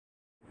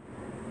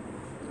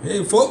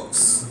Hey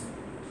folks,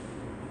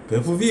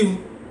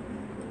 pay-per-view.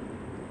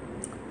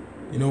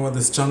 You know what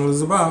this channel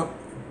is about?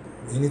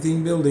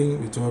 Anything building.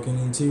 We're talking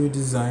interior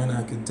design,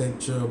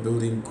 architecture,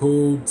 building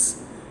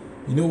codes.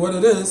 You know what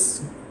it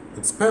is?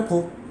 It's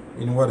purple.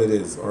 You know what it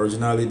is?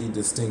 Originality,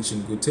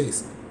 distinction, good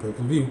taste.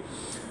 Pay-per-view.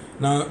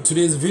 Now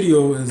today's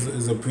video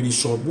is a pretty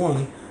short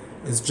one.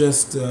 It's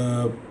just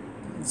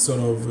sort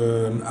of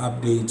an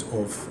update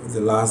of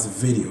the last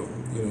video.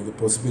 You know, the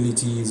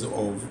possibilities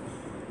of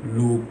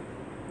low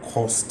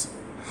cost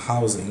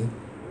housing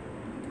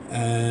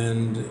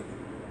and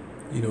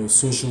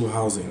social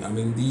housing. I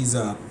mean, these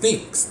are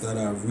things that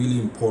are really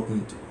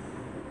important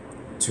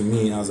to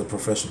me as a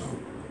professional.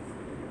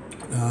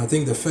 I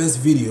think the first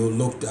video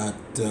looked at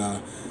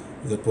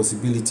the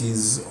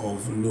possibilities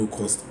of low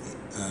cost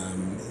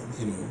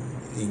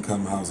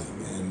income housing,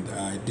 and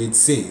I did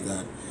say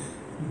that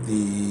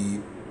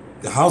the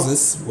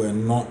houses were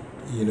not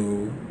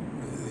in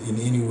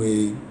any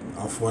way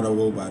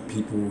affordable by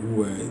people who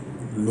were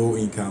low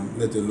income,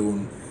 let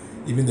alone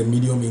even the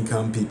medium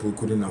income people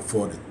couldn't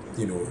afford it,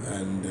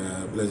 and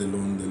let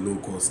alone the low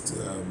cost,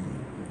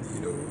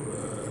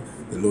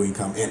 the low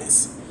income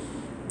earners.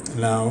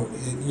 Now,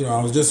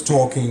 I was just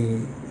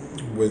talking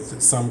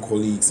with some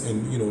colleagues,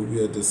 and we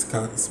are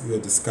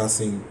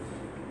discussing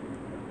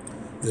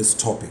this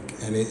topic,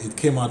 and it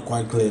came out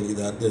quite clearly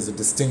that there's a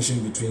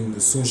distinction between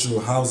the social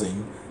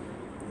housing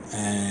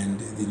and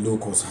the low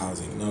cost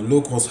housing. Now,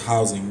 low cost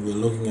housing, we're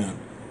looking at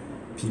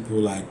people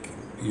like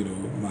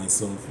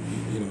myself,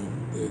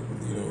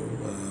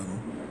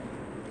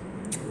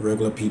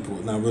 regular people.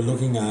 Now we're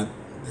looking at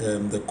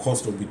the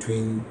cost of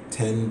between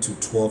 $10,000 to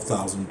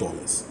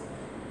 $12,000.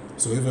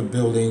 So if a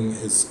building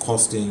is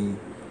costing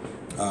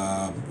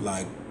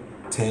like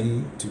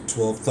 $10,000 to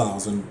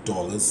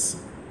 $12,000,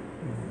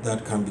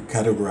 that can be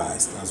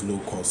categorized as low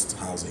cost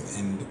housing.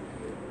 And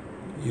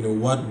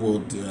what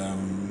would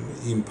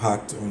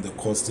impact on the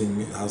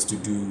costing has to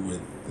do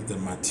with the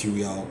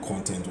material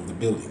content of the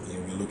building.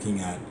 We're looking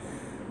at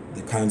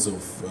the kinds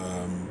of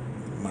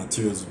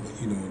materials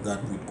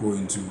that would go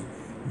into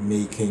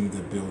making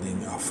the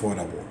building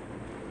affordable.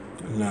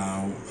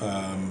 Now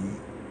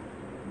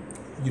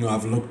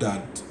I've looked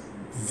at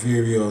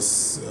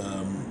various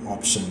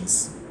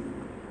options.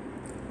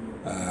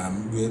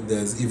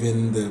 There's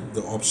even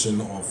the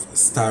option of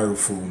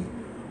styrofoam,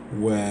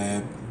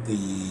 where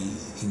the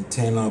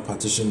internal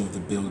partition of the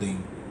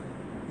building,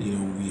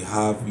 we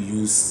have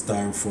used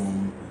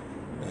styrofoam.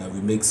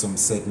 We make some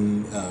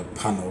certain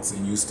panels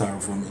and use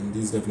styrofoam, and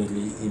this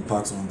definitely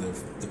impacts on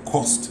the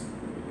cost.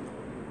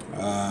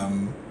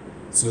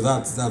 So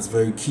that's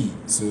very key.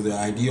 So the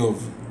idea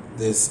of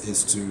this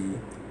is to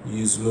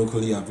use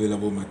locally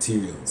available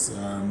materials.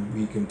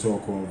 We can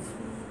talk of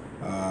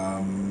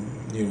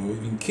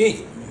even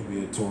cane.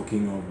 We're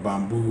talking of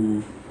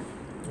bamboo.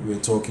 We're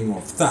talking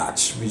of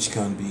thatch, which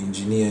can be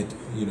engineered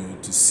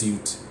to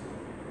suit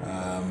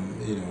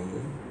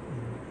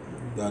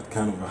that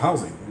kind of a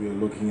housing. We're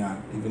looking at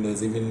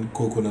there's even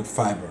coconut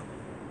fiber,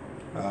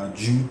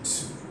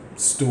 jute,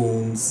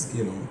 stones,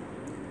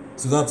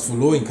 so that's for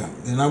low income.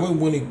 And now when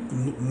we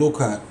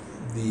look at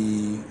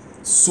the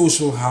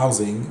social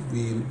housing,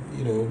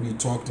 we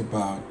talked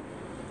about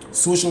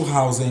social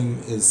housing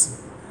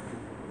is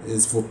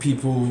for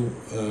people,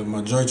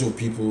 majority of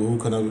people who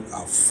cannot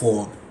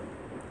afford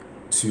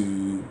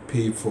to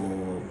pay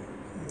for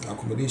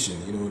accommodation.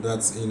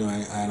 That's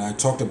and I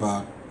talked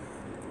about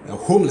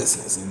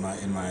homelessness in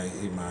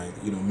my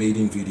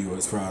maiden video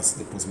as far as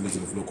the possibility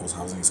of low cost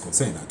housing is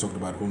concerned. I talked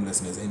about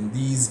homelessness, and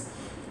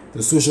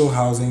the social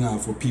housing are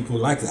for people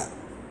like that.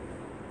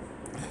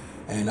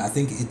 And I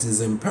think it is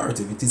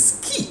imperative, it is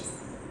key,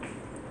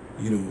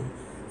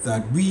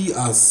 that we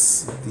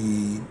as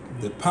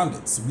the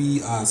pundits,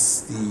 we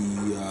as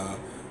the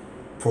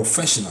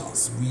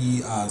professionals,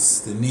 we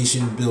as the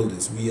nation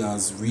builders, we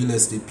as real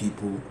estate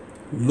people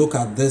look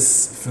at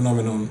this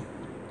phenomenon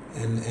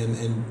and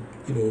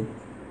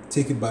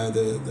take it by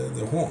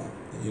the horn,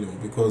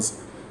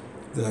 because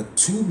there are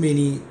too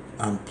many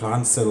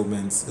unplanned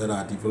settlements that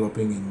are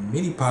developing in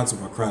many parts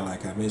of Accra,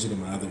 like I mentioned in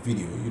my other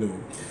video.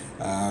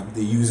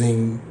 They're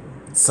using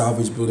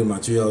salvage building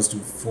materials to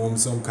form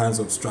some kinds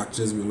of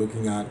structures. We're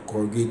looking at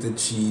corrugated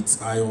sheets,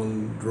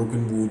 iron,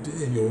 broken wood.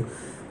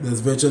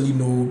 There's virtually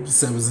no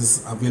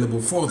services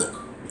available for them.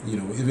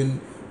 Even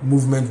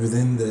movement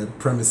within the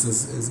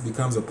premises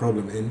becomes a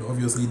problem, and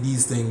obviously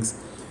these things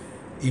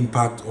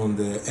impact on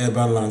the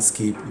urban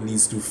landscape. It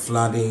leads to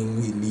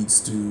flooding, it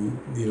leads to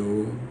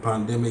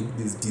pandemic,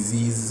 this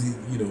disease,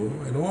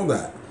 and all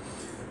that.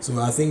 So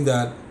I think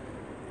that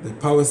the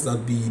powers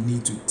that be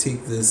need to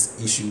take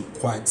this issue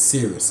quite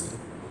seriously.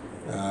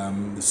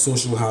 The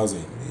social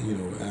housing,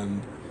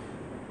 and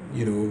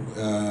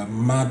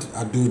mad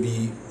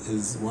adobe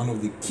is one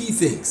of the key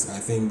things. I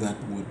think that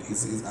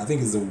I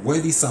think is a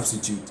worthy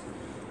substitute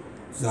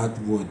that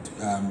would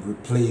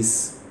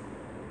replace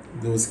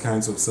those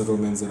kinds of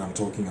settlements that I'm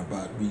talking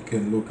about. We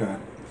can look at,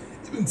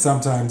 even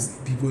sometimes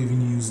people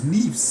even use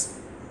leaves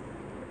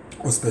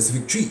or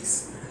specific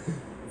trees.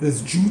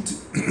 There's jute,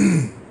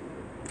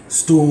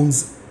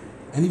 stones,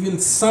 And even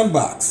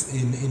sandbags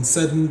in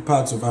certain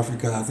parts of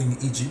Africa, I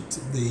think Egypt,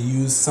 they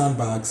use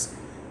sandbags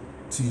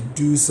to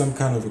do some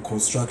kind of a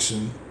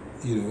construction,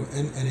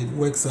 and it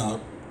works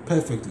out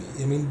perfectly.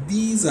 I mean,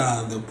 these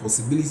are the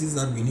possibilities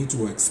that we need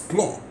to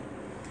explore.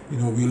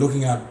 We're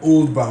looking at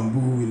old bamboo,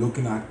 we're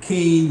looking at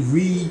cane,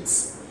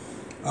 reeds,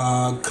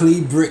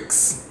 clay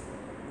bricks,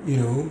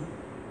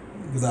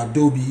 with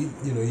Adobe,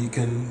 you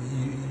can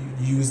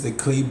use the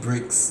clay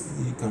bricks,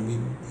 you can be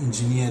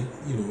engineered,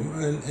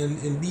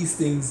 and these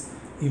things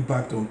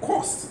impact on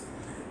cost.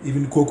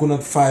 Even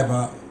coconut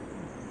fiber,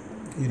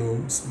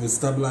 with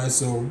stabilized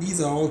soil.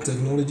 These are all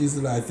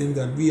technologies that I think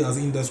that we as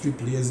industry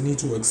players need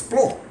to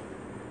explore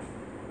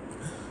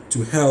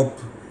to help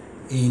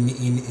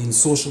in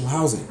social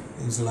housing.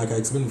 And so, like I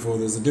explained before,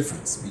 there's a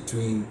difference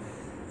between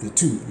the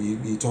two.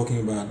 We're talking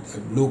about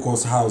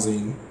low-cost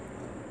housing,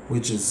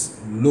 which is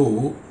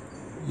low,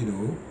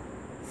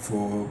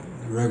 for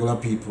regular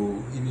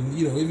people.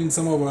 Even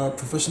some of our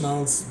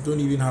professionals don't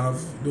even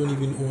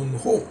own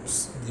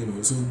homes.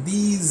 So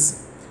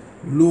these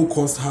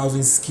low-cost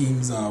housing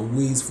schemes are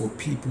ways for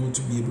people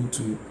to be able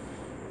to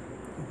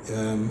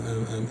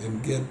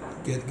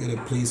get a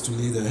place to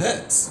lay their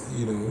heads.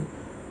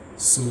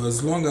 So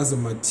as long as the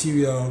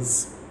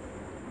materials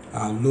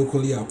are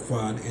locally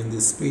acquired and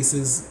the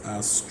spaces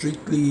are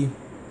strictly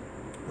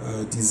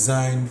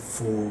designed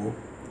for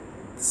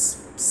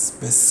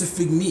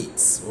specific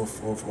needs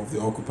of the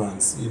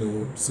occupants,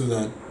 so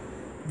that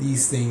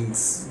these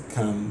things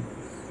can,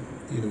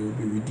 be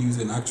reduced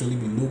and actually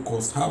be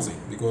low-cost housing.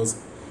 Because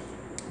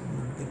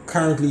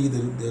currently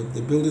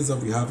the buildings that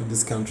we have in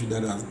this country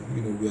that are,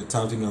 we are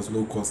touting as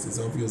low cost is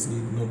obviously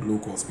not low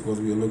cost, because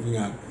we are looking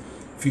at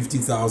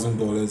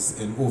 $50,000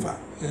 and over,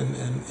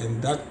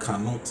 and that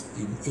cannot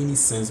in any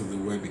sense of the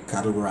word be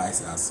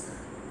categorized as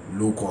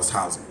low cost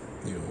housing.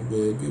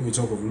 When we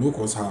talk of low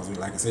cost housing,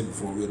 like I said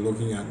before, we're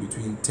looking at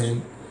between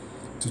 $10,000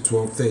 to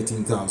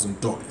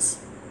 $13,000.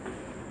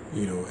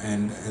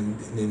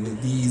 And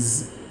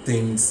these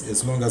things,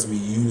 as long as we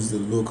use the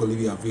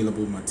locally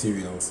available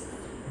materials,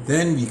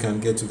 then we can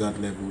get to that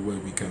level where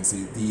we can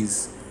say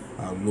these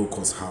are low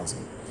cost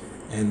housing.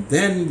 And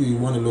then we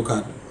want to look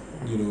at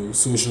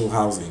social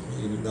housing.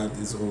 That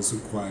is also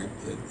quite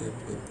a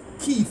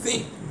key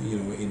thing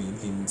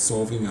in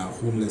solving our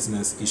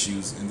homelessness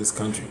issues in this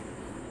country.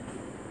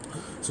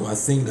 So I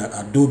think that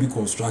Adobe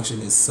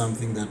construction is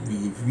something that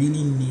we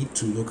really need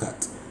to look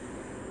at,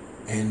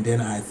 and then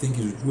I think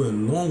it would go a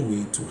long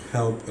way to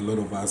help a lot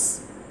of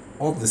us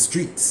off the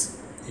streets.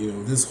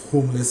 This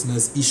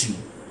homelessness issue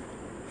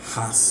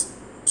has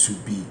to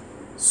be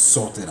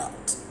sorted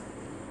out.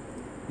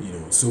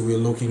 So we're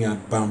looking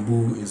at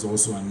bamboo is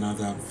also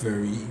another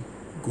very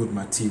good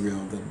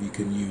material that we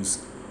can use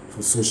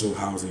for social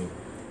housing.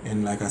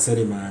 And like I said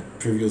in my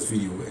previous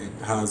video, it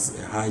has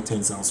a high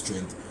tensile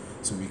strength,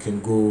 so we can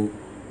go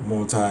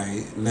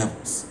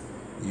multi-levels.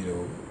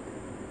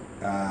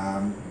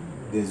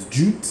 There's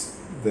jute,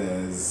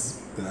 there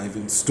are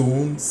even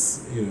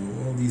stones.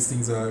 All these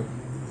things are,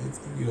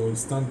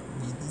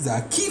 these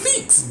are key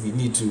things we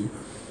need to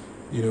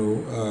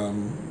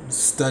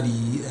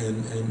study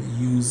and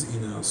use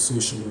in our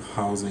social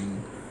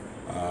housing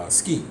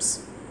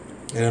schemes.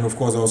 And then of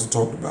course I also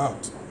talked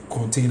about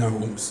container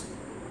homes.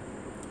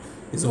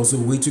 It's also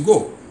a way to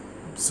go.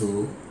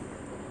 So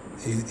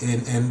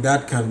and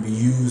that can be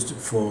used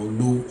for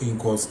low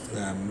cost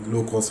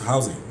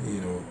housing.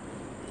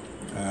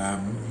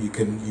 You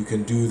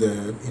can do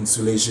the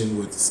insulation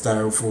with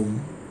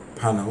styrofoam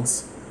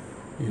panels,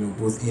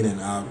 both in and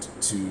out,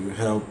 to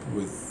help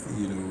with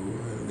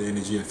the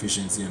energy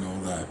efficiency and all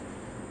that,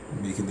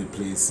 making the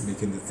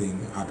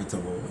thing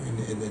habitable,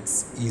 and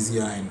it's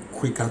easier and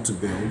quicker to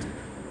build,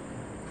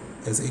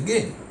 as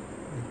again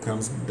it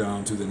comes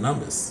down to the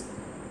numbers.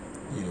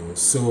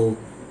 So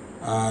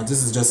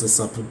this is just a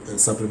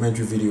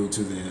supplementary video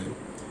to the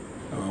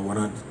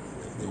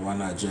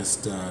one I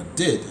just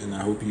did, and I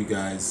hope you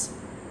guys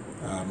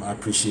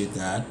appreciate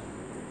that.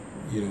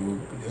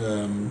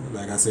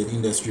 Like I said,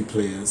 industry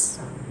players,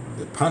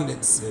 the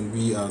pundits, and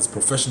we as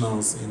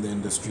professionals in the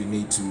industry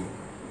need to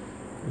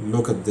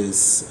look at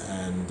this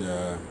and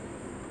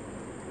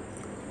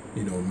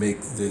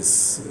make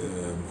this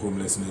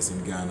homelessness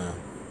in Ghana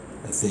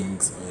a thing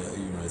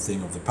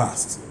of the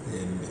past.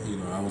 And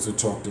I also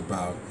talked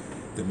about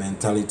the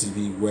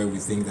mentality where we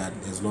think that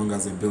as long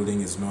as a building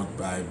is not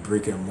by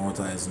brick and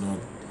mortar, is not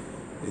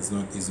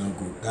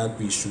good. That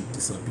we should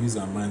disabuse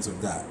our minds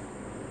of that.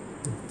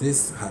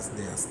 This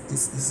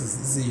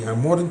is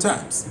modern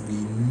times. We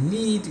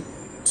need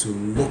to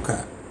look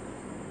at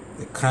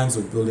the kinds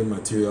of building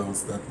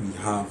materials that we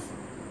have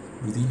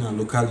within our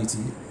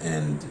locality,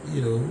 and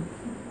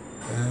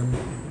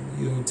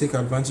take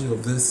advantage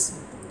of this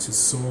to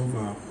solve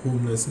our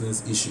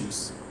homelessness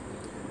issues.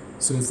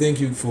 So thank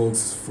you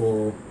folks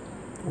for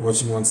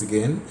watching once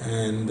again,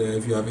 and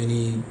if you have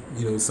any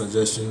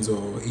suggestions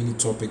or any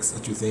topics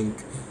that you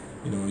think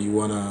you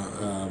wanna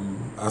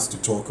us to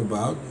talk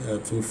about,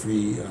 feel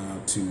free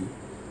to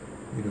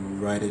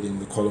write it in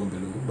the column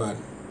below. But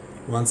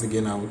once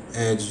again, I would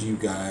urge you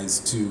guys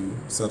to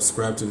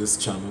subscribe to this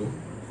channel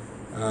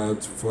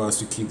for us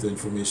to keep the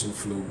information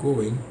flow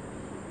going,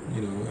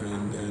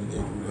 and it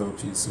will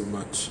help you so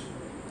much.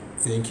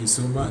 Thank you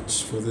so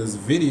much for this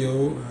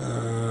video.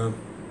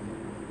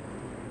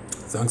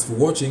 Thanks for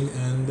watching,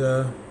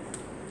 and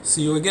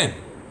see you again.